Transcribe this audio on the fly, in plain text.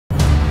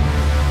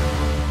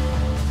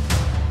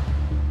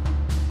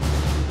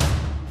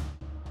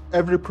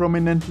Every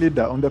prominent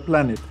leader on the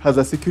planet has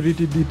a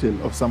security detail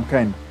of some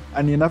kind,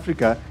 and in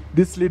Africa,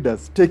 these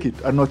leaders take it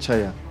a notch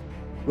higher.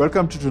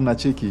 Welcome to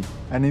Tunacheki,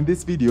 and in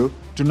this video,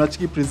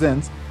 Tunacheki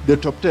presents the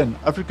top 10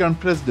 African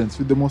presidents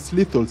with the most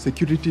lethal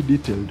security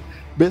detailed,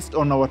 based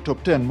on our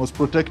top 10 most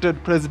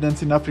protected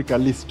presidents in Africa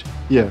list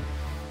here.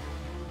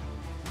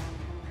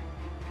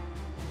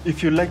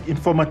 If you like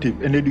informative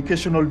and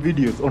educational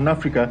videos on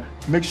Africa,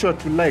 make sure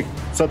to like,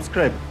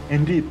 subscribe,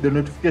 and hit the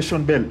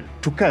notification bell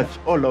to catch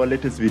all our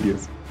latest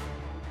videos.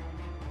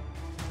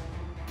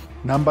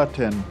 Number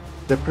 10.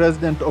 The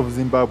President of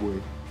Zimbabwe,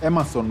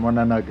 Emmerson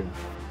Mnangagwa.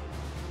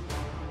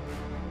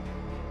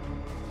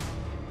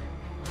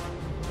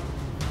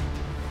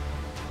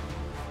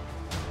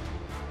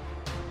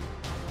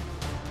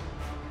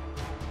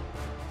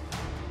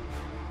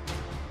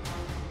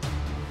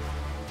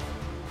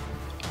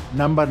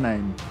 Number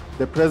 9.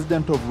 The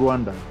President of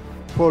Rwanda,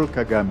 Paul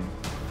Kagame.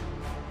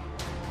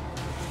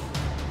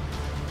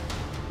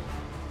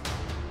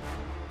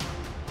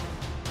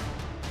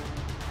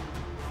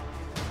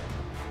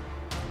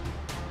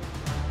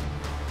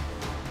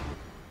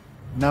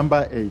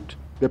 Number 8.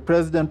 The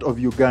President of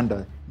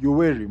Uganda,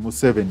 Yoweri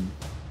Museveni.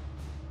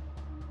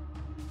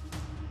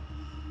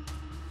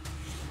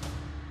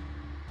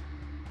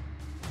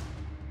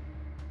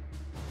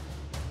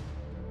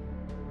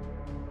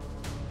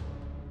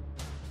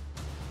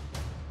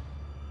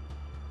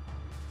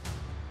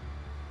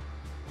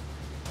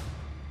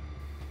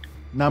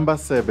 Number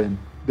 7.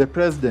 The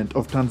President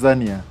of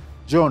Tanzania,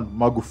 John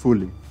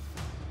Magufuli.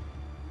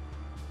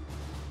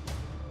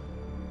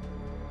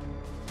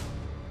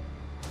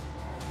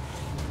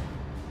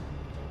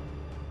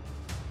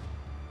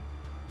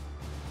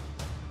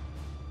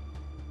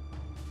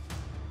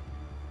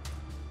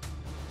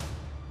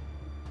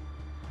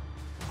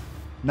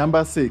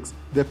 Number 6.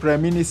 The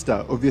Prime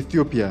Minister of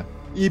Ethiopia,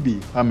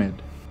 Abiy Ahmed.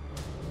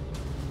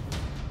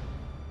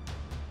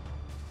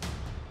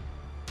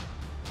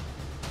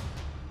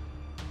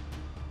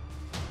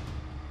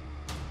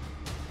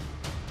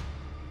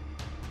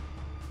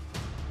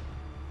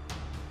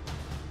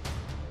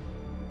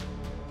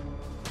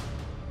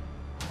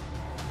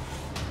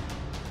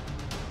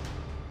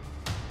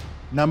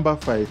 Number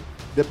 5.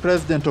 The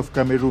President of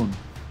Cameroon,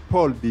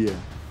 Paul Biya.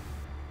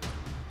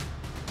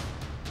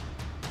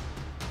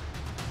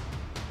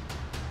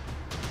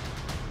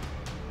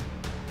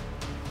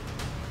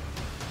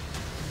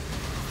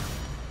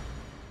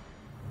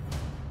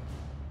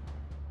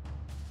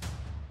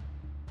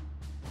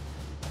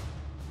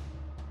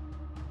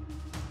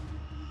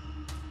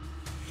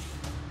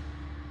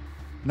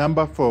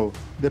 Number 4.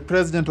 The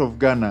President of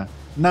Ghana,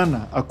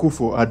 Nana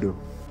Akufo-Addo.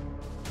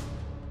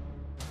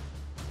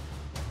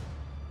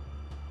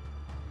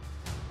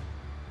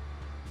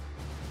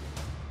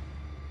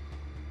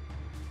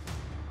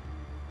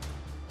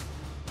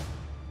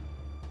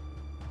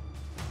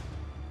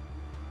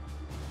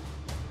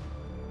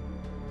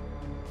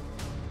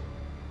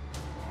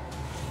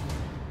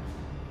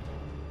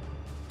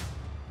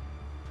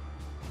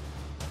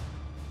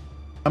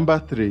 Number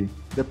 3.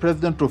 The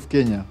President of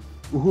Kenya,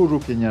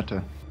 Uhuru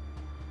Kenyatta.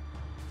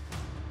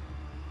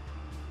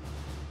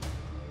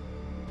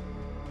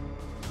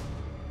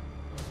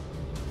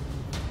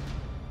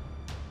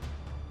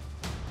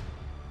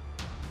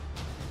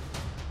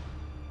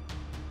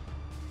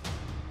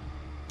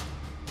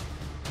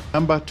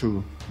 Number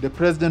 2. The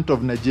President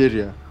of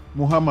Nigeria,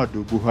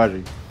 Muhammadu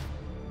Buhari.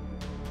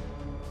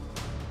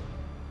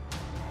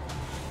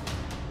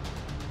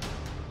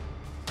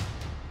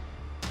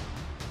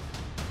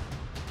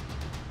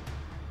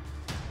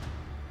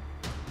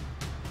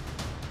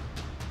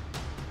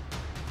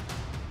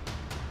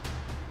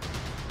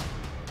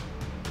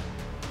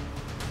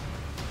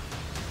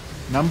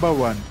 Number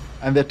 1.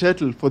 And the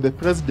title for the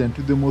president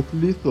with the most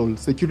lethal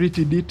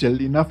security detail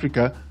in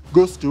Africa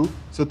goes to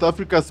South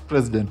Africa's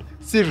President,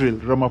 Cyril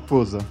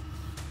Ramaphosa.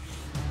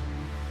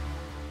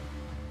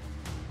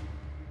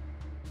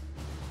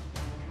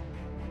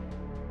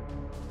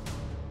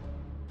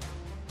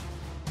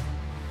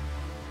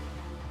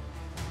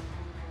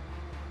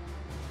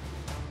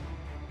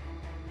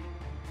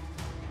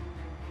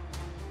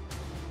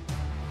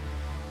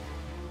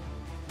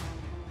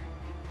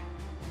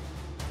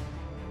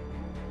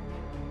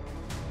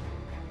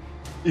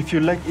 If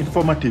you like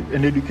informative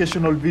and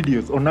educational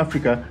videos on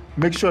Africa,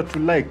 make sure to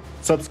like,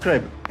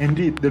 subscribe, and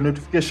hit the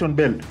notification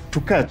bell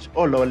to catch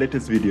all our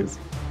latest videos.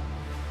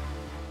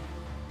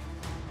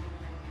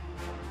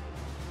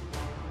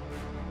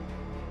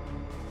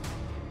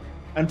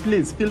 And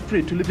please feel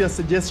free to leave your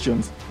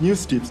suggestions,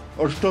 news tips,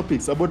 or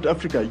topics about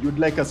Africa you'd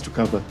like us to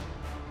cover.